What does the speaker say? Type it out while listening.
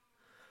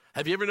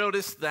Have you ever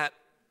noticed that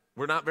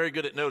we're not very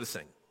good at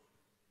noticing?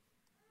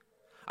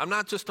 I'm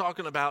not just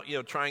talking about,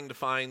 trying to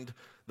find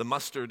the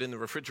mustard in the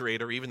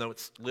refrigerator, even though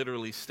it's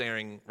literally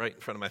staring right in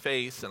front of my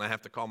face, and I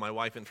have to call my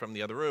wife in from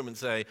the other room and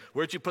say,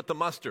 "Where'd you put the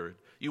mustard?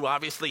 You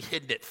obviously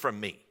hid it from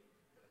me."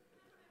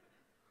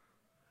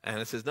 And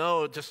it says,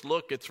 "No, just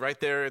look, it's right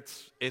there.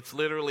 It's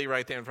literally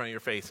right there in front of your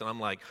face." And I'm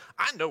like,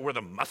 "I know where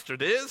the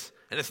mustard is,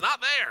 and it's not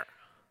there."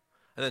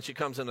 And then she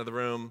comes into the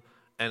room,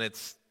 and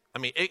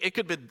it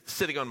could be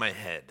sitting on my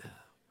head.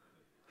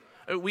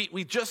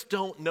 We just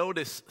don't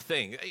notice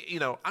things.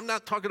 I'm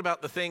not talking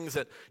about the things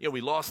that,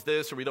 we lost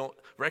this or we don't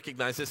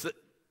recognize this.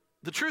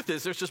 The truth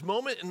is, there's just a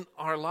moment in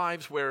our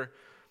lives where,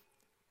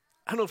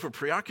 I don't know if we're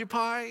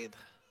preoccupied,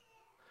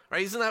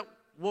 right? Isn't that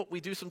what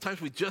we do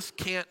sometimes? We just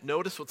can't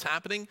notice what's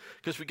happening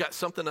because we got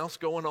something else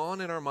going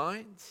on in our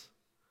minds.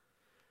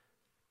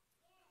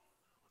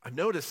 I've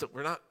noticed that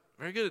we're not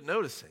very good at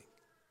noticing.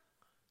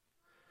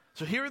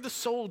 So here are the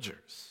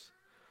soldiers.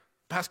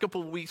 Past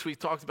couple of weeks, we've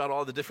talked about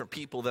all the different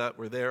people that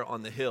were there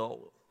on the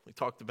hill. We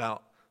talked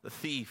about the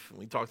thief, and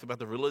we talked about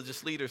the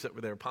religious leaders that were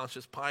there,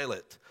 Pontius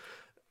Pilate.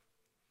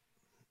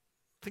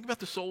 Think about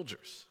the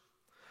soldiers.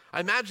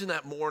 I imagine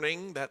that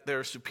morning that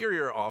their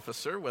superior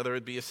officer, whether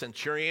it be a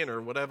centurion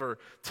or whatever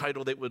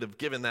title they would have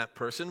given that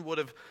person, would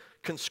have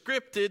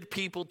conscripted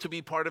people to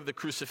be part of the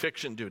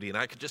crucifixion duty. And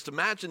I could just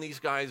imagine these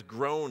guys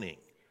groaning,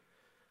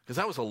 because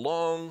that was a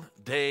long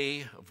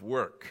day of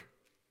work.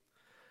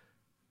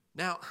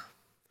 Now,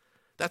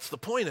 that's the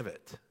point of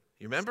it.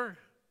 You remember?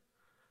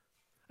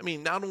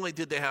 Not only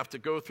did they have to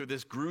go through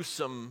this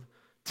gruesome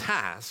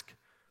task,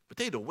 but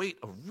they had to wait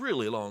a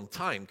really long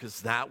time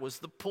because that was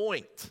the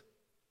point.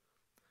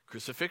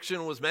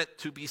 Crucifixion was meant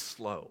to be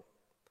slow.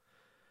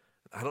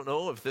 I don't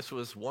know if this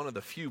was one of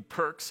the few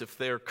perks, if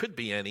there could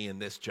be any in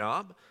this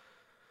job,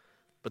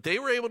 but they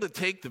were able to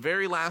take the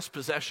very last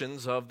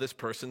possessions of this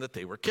person that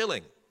they were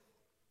killing.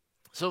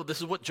 So this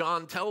is what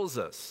John tells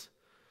us.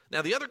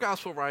 Now, the other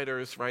gospel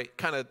writers,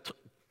 kind of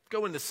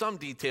go into some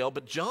detail,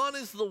 but John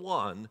is the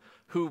one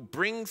who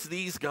brings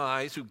these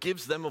guys, who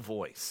gives them a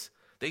voice.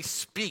 They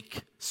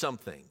speak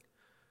something,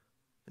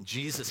 and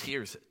Jesus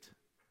hears it.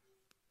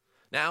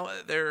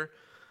 Now, they're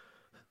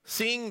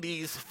seeing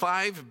these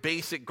 5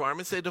 basic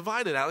garments. They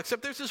divide it out,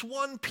 except there's this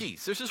one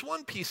piece. There's this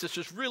one piece that's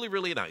just really,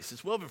 really nice.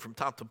 It's woven from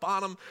top to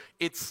bottom.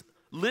 It's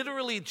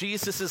literally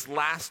Jesus'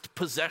 last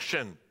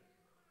possession.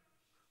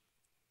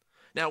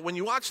 Now, when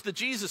you watch the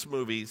Jesus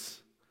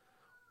movies,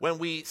 when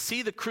we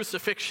see the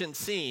crucifixion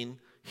scene,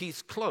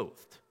 he's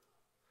clothed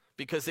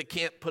because they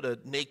can't put a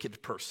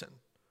naked person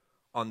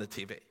on the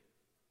TV.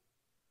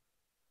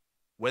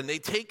 When they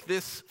take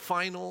this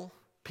final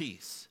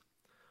piece,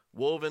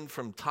 woven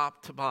from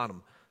top to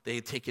bottom, they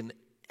had taken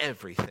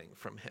everything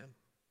from him.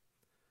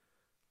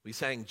 We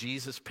sang,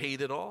 Jesus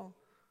paid it all.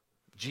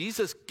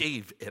 Jesus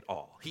gave it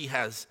all. He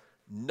has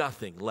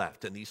nothing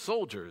left. And these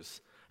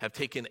soldiers have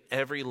taken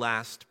every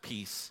last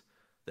piece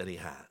that he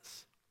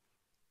has.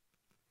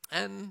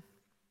 And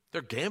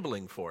they're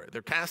gambling for it.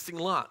 They're casting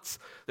lots.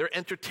 They're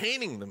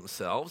entertaining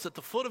themselves at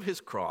the foot of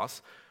his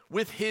cross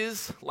with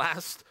his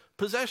last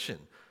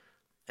possession.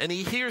 And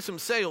he hears him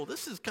say, "Oh,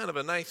 this is kind of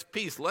a nice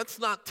piece. Let's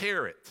not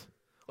tear it.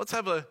 Let's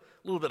have a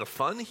little bit of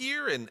fun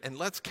here and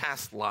let's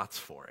cast lots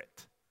for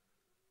it."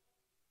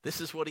 This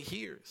is what he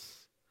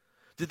hears.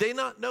 Did they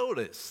not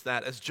notice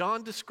that, as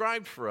John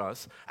described for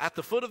us, at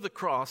the foot of the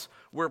cross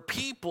were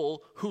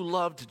people who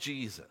loved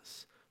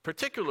Jesus,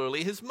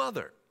 particularly his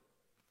mother?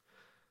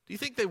 Do you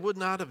think they would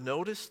not have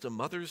noticed a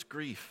mother's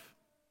grief?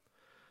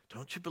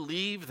 Don't you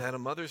believe that a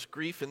mother's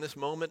grief in this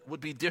moment would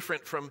be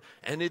different from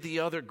any of the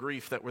other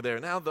grief that were there?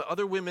 Now, the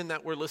other women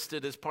that were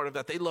listed as part of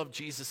that, they loved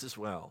Jesus as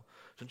well.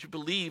 Don't you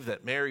believe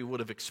that Mary would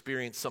have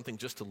experienced something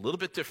just a little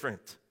bit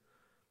different?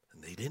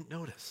 And they didn't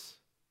notice.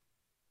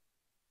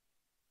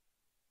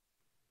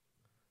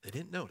 They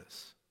didn't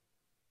notice.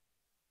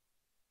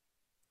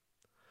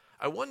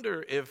 I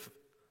wonder if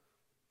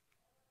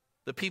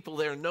the people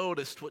there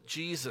noticed what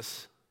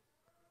Jesus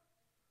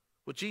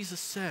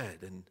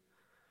said. And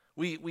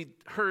we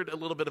heard a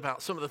little bit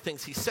about some of the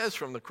things he says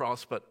from the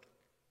cross, but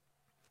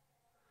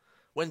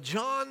when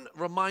John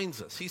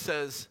reminds us, he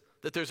says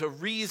that there's a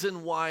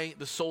reason why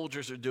the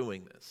soldiers are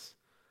doing this.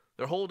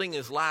 They're holding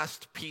his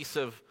last piece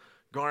of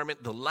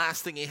garment, the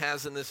last thing he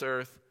has in this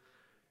earth.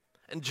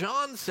 And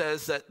John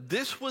says that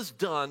this was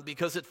done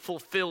because it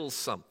fulfills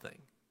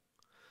something.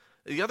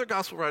 The other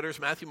gospel writers,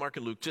 Matthew, Mark,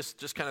 and Luke,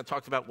 just kind of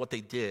talked about what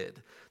they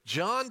did.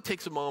 John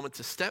takes a moment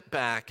to step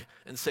back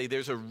and say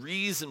there's a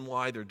reason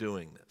why they're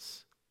doing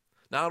this.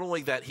 Not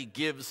only that he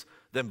gives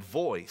them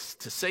voice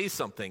to say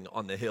something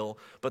on the hill,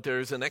 but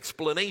there's an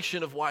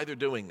explanation of why they're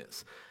doing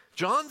this.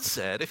 John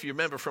said, if you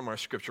remember from our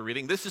scripture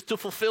reading, this is to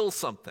fulfill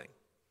something.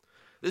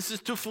 This is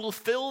to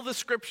fulfill the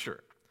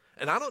scripture.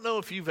 And I don't know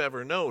if you've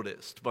ever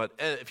noticed, but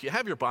if you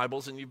have your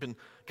Bibles and you've been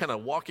kind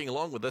of walking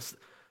along with us,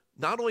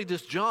 not only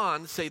does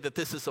John say that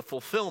this is a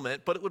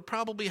fulfillment, but it would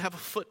probably have a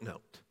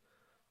footnote.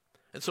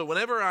 And so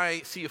whenever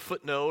I see a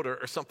footnote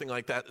or something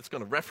like that, it's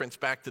going to reference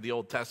back to the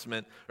Old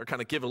Testament or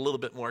kind of give a little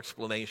bit more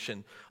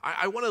explanation.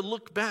 I want to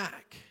look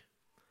back.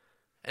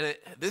 And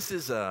this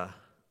is a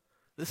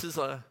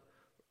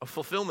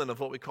fulfillment of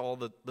what we call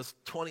the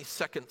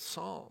 22nd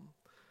Psalm,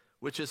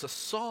 which is a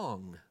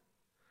song.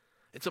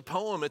 It's a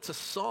poem, it's a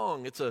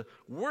song, it's a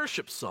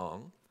worship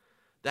song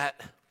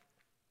that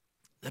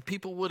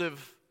people would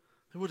have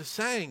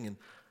sang.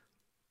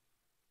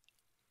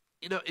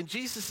 And in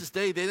Jesus'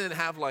 day, they didn't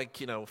have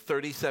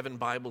 37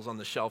 Bibles on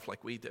the shelf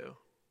like we do.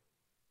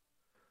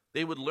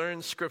 They would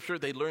learn scripture,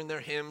 they'd learn their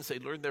hymns,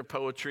 they'd learn their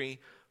poetry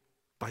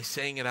by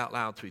saying it out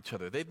loud to each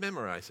other. They'd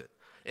memorize it.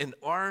 In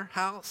our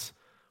house,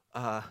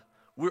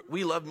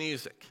 we love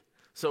music.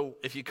 So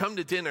if you come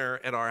to dinner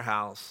at our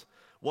house,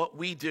 what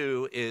we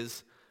do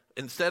is,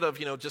 instead of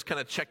just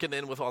kind of checking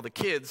in with all the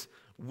kids,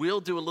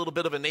 we'll do a little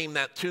bit of a name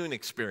that tune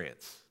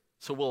experience.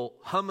 So we'll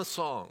hum a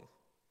song,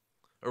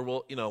 or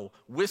we'll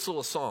whistle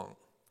a song.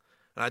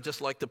 And I'd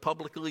just like to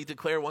publicly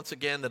declare once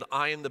again that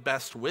I am the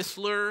best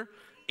whistler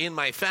in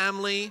my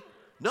family.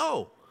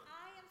 No.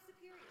 I am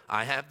superior.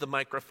 I have the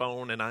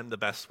microphone and I'm the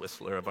best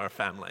whistler of our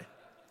family.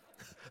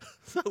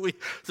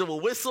 So we'll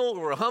whistle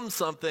or hum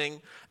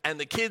something and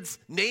the kids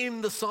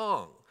name the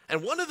song.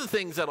 And one of the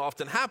things that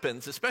often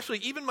happens, especially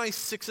even my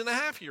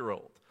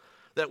 6.5-year-old,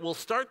 that we'll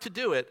start to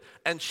do it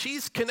and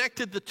she's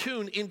connected the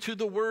tune into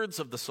the words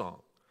of the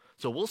song.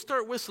 So we'll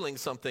start whistling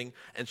something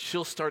and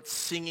she'll start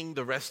singing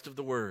the rest of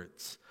the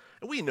words.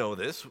 And we know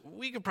this.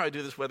 We could probably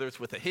do this whether it's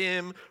with a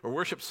hymn or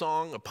worship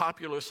song, a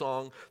popular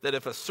song, that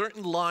if a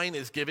certain line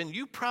is given,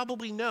 you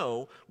probably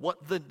know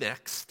what the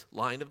next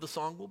line of the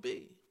song will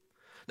be.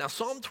 Now,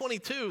 Psalm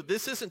 22,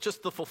 this isn't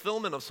just the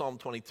fulfillment of Psalm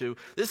 22.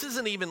 This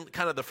isn't even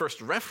kind of the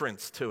first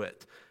reference to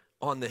it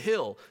on the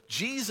hill.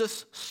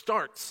 Jesus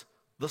starts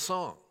the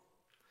song.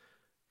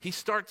 He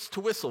starts to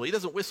whistle. He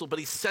doesn't whistle, but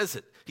he says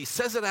it. He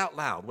says it out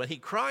loud. When he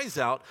cries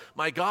out,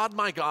 my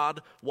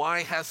God,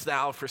 why hast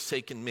thou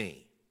forsaken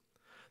me?"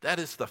 That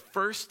is the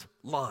first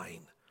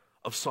line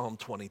of Psalm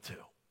 22.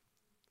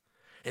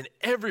 And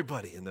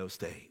everybody in those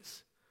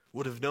days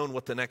would have known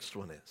what the next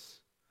one is.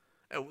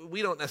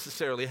 We don't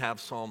necessarily have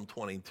Psalm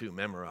 22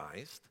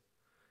 memorized.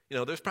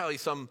 There's probably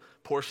some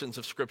portions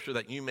of Scripture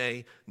that you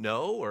may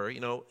know, or,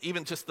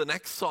 even just the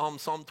next Psalm,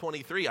 Psalm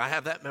 23, I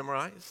have that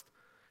memorized.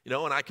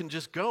 And I can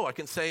just go. I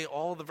can say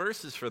all the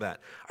verses for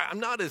that. I'm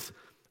not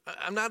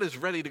as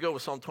ready to go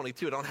with Psalm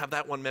 22. I don't have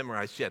that one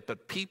memorized yet,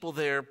 but people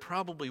there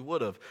probably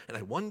would have. And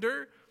I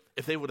wonder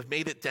if they would have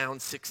made it down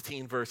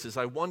 16 verses.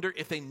 I wonder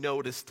if they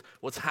noticed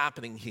what's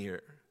happening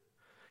here.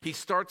 He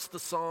starts the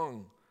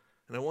song,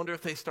 and I wonder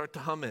if they start to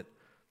hum it,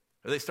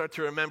 or they start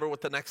to remember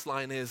what the next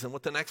line is and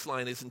what the next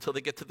line is until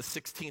they get to the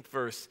 16th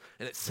verse,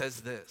 and it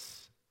says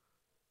this.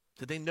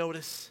 Did they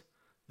notice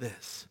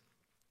this?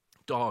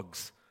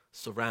 Dogs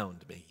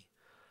surround me.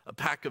 A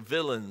pack of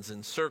villains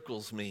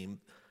encircles me.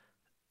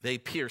 They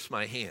pierce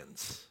my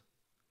hands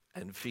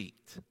and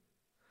feet.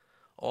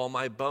 All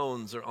my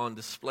bones are on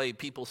display.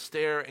 People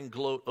stare and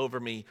gloat over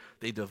me.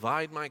 They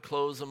divide my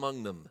clothes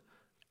among them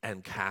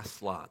and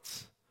cast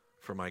lots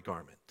for my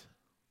garment.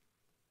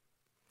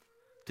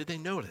 Did they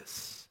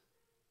notice?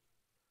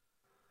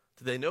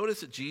 Did they notice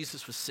that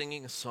Jesus was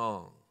singing a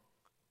song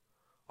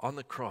on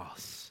the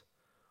cross,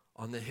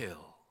 on the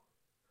hill?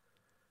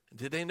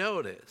 Did they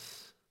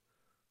notice?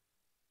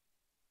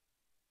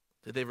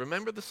 Did they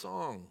remember the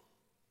song?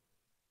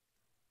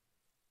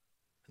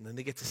 And then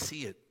they get to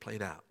see it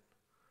played out.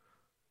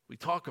 We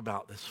talk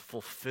about this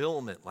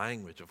fulfillment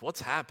language of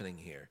what's happening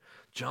here.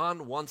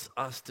 John wants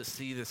us to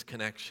see this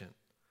connection.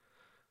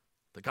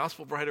 The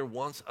gospel writer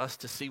wants us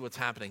to see what's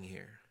happening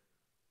here.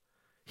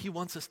 He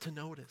wants us to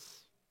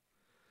notice.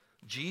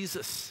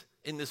 Jesus,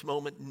 in this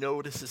moment,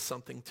 notices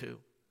something too.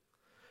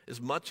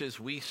 As much as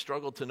we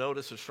struggle to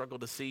notice or struggle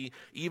to see,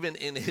 even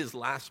in his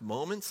last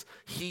moments,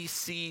 he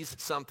sees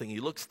something. He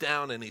looks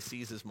down and he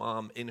sees his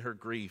mom in her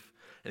grief.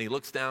 And he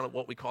looks down at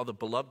what we call the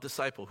beloved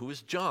disciple, who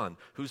is John,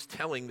 who's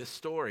telling this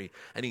story.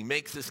 And he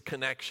makes this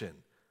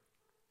connection.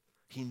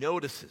 He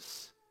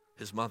notices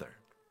his mother.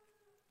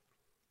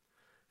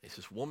 He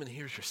says, "Woman,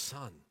 here's your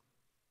son."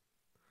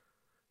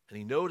 And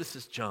he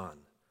notices John.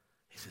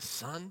 He says,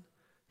 "Son,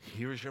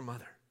 here's your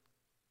mother.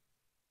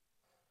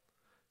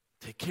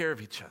 Take care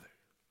of each other.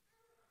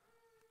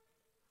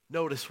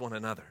 Notice one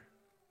another.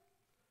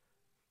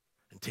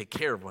 And take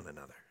care of one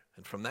another."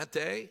 And from that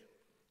day,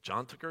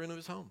 John took her into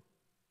his home.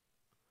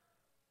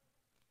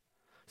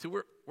 See,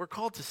 we're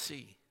called to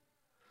see.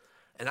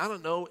 And I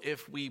don't know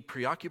if we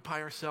preoccupy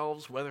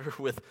ourselves, whether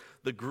with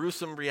the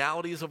gruesome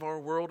realities of our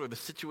world or the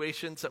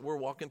situations that we're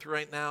walking through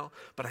right now,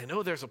 but I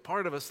know there's a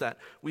part of us that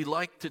we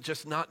like to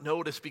just not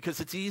notice because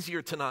it's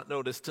easier to not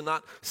notice, to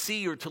not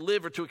see or to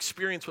live or to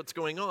experience what's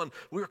going on.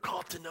 We're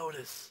called to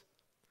notice.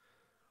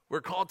 We're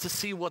called to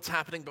see what's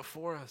happening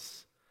before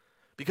us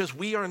because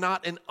we are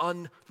not an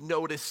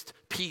unnoticed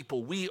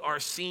people. We are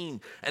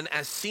seen, and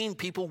as seen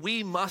people,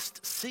 we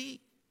must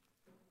see.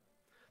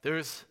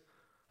 There's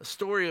a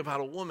story about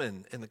a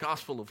woman in the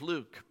Gospel of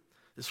Luke.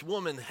 This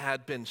woman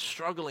had been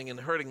struggling and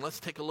hurting. Let's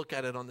take a look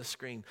at it on the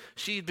screen.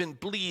 She had been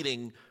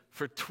bleeding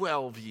for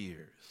 12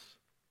 years.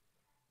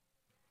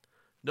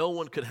 No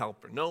one could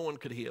help her. No one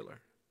could heal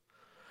her.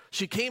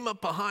 She came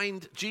up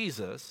behind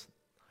Jesus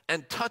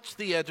and touched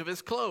the edge of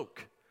his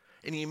cloak.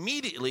 And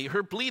immediately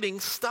her bleeding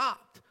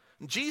stopped.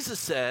 And Jesus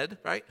said,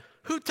 right,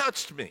 "Who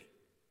touched me?"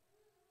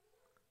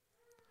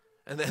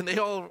 And then they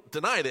all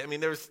denied it. I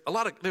mean, there's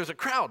a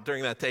crowd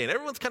during that day, and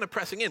everyone's kind of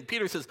pressing in.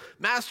 Peter says,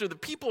 "Master, the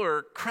people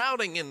are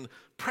crowding and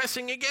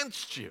pressing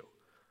against you."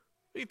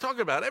 What are you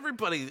talking about?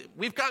 Everybody,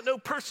 we've got no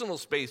personal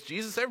space,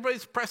 Jesus.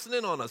 Everybody's pressing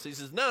in on us. He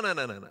says, no.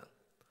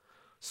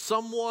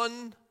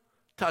 Someone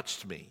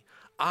touched me.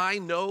 I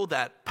know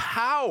that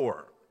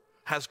power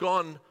has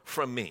gone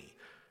from me.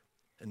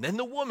 And then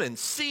the woman,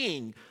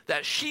 seeing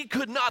that she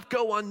could not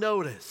go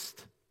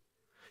unnoticed,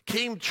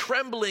 came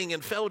trembling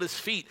and fell at his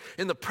feet.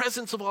 In the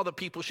presence of all the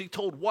people, she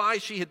told why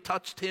she had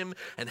touched him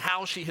and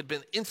how she had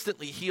been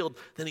instantly healed.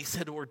 Then he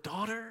said to her,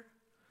 "Daughter,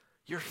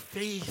 your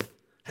faith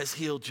has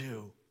healed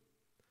you.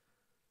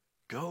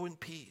 Go in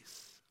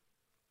peace."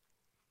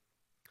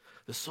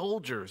 The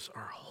soldiers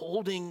are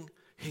holding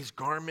his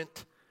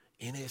garment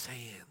in his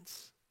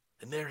hands,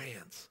 in their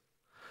hands.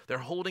 They're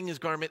holding his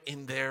garment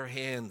in their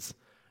hands,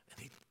 and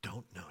they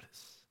don't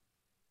notice.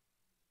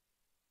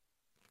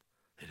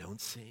 They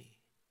don't see.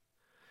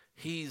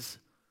 He's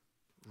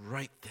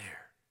right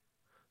there.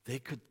 They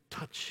could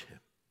touch him.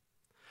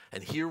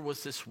 And here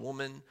was this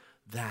woman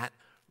that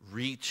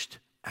reached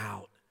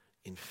out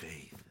in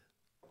faith.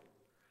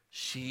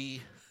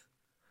 She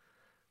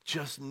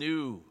just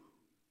knew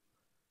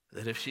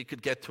that if she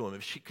could get to him,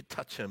 if she could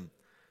touch him,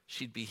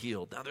 she'd be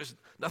healed. Now, there's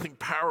nothing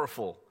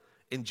powerful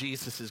in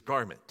Jesus'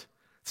 garment.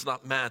 It's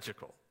not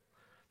magical.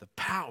 The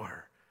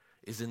power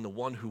is in the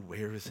one who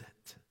wears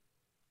it.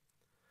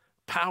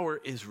 Power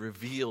is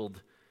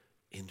revealed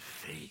in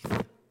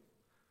faith,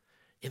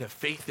 in a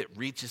faith that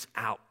reaches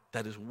out,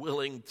 that is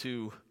willing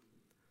to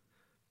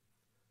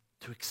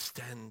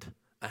extend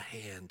a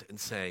hand and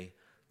say,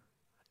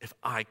 if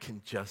I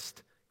can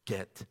just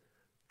get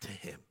to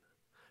him,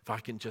 if I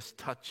can just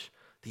touch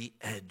the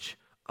edge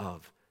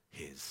of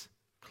his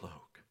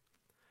cloak.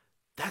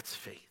 That's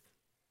faith.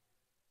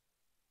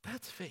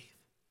 That's faith.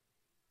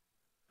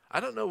 I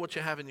don't know what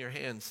you have in your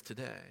hands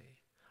today.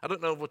 I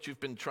don't know what you've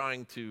been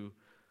trying to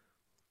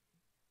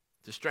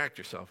distract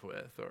yourself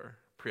with or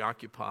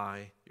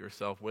preoccupy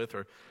yourself with,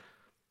 or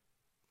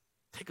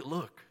take a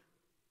look.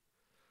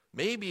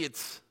 Maybe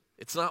it's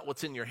not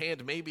what's in your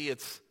hand. Maybe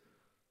it's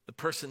the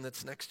person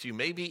that's next to you.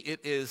 Maybe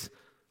it is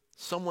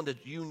someone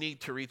that you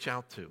need to reach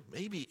out to.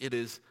 Maybe it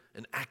is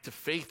an act of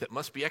faith that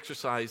must be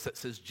exercised that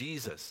says,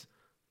 Jesus,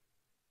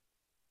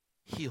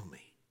 heal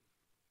me.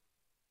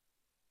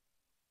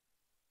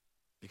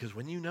 Because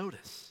when you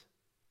notice,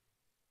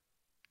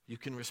 you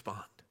can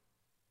respond.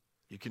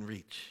 You can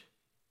reach.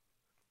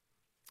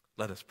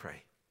 Let us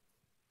pray.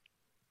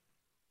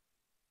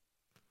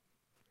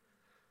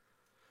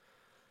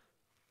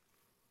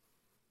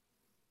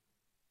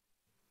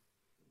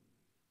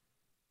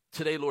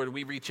 Today, Lord,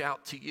 we reach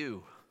out to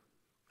you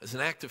as an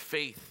act of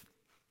faith.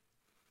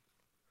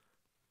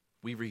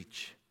 We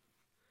reach.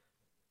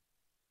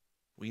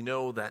 We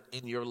know that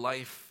in your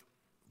life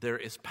there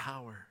is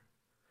power,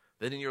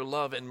 that in your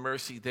love and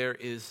mercy there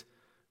is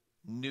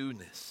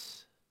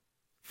newness,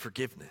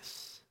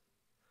 forgiveness.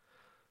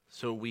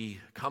 So we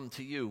come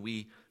to you,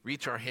 we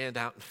reach our hand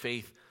out in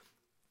faith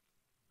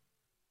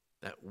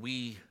that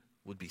we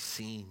would be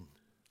seen,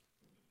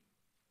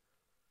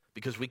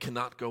 because we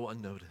cannot go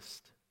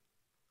unnoticed.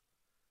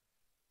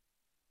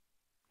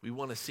 We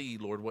want to see,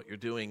 Lord, what you're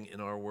doing in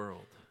our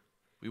world.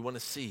 We want to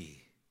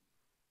see.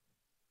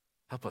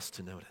 Help us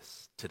to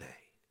notice today.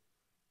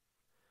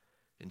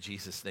 In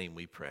Jesus' name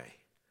we pray.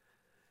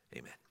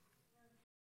 Amen.